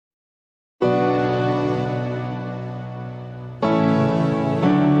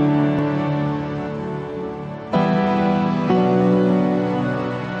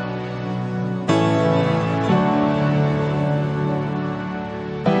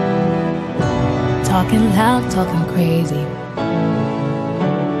Talking loud, talking crazy.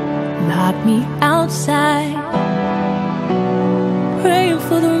 Lock me outside, praying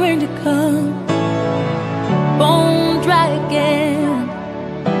for the rain to come. Bone dry again.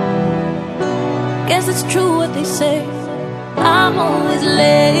 Guess it's true what they say, I'm always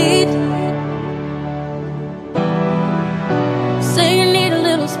late. Say you need a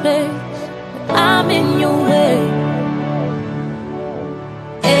little space, but I'm in your way.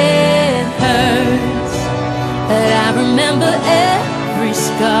 It hurts, but I remember every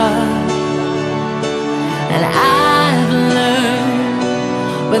scar. And I've learned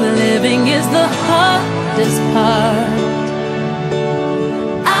when living is the hardest part.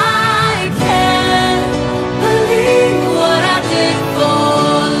 I can't believe what I did for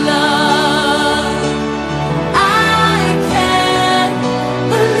love. I can't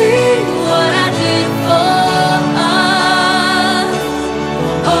believe what I did for us.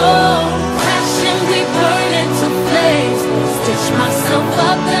 Oh, crashing, we burn into flames. Stitch myself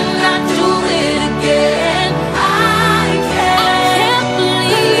up and I do it again. I can't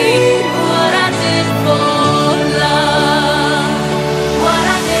believe what I did for love. What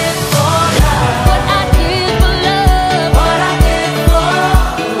I did for love. What I did for love. What I did for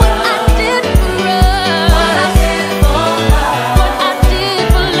love. What I did for us. What I did for love. What I did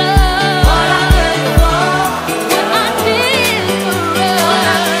for love. What I did for love. What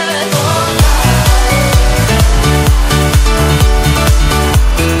I did for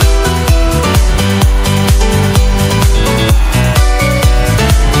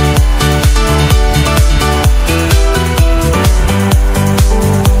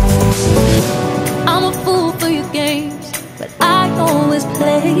I'm a fool for your games, but I always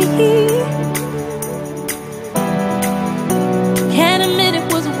play. Can't admit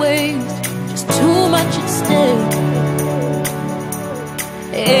it was a waste, just too much at stake.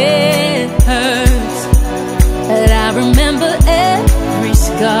 It hurts, but I remember every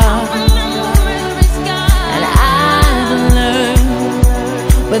scar. And I've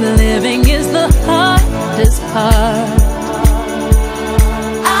learned when living is the hardest part.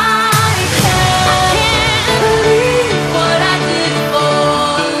 I can't believe what I did for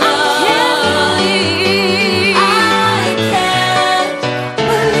love. I can't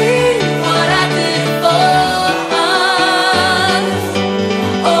believe what I did for us.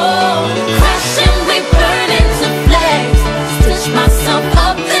 Oh, crashing, we burn into flames. Stitch myself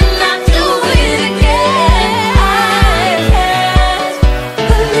up and I do it again. I can't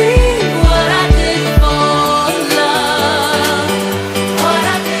believe what I did for love. What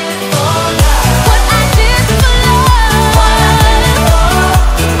I did for love. What I did for love. What I did for love.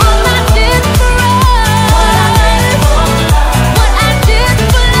 All I did for us. What I did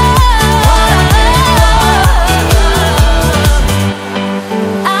for love. What I did for love.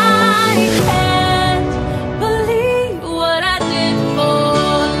 I can't believe what I did for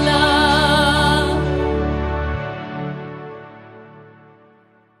love.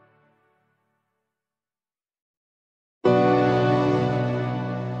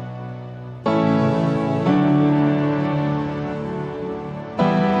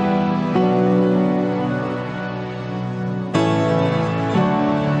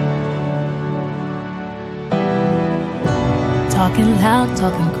 Talking loud,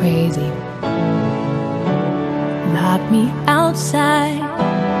 talking crazy. Lock me outside,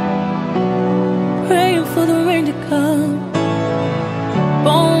 praying for the rain to come.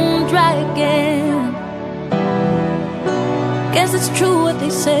 Bone dry again. Guess it's true what they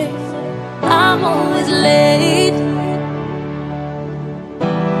say, I'm always late.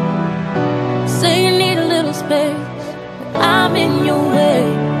 Say you need a little space, but I'm in your way.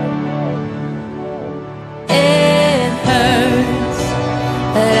 It hurts,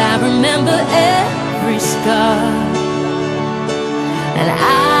 but I remember every scar. And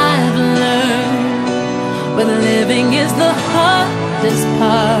I've learned when living is the hardest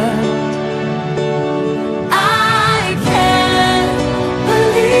part.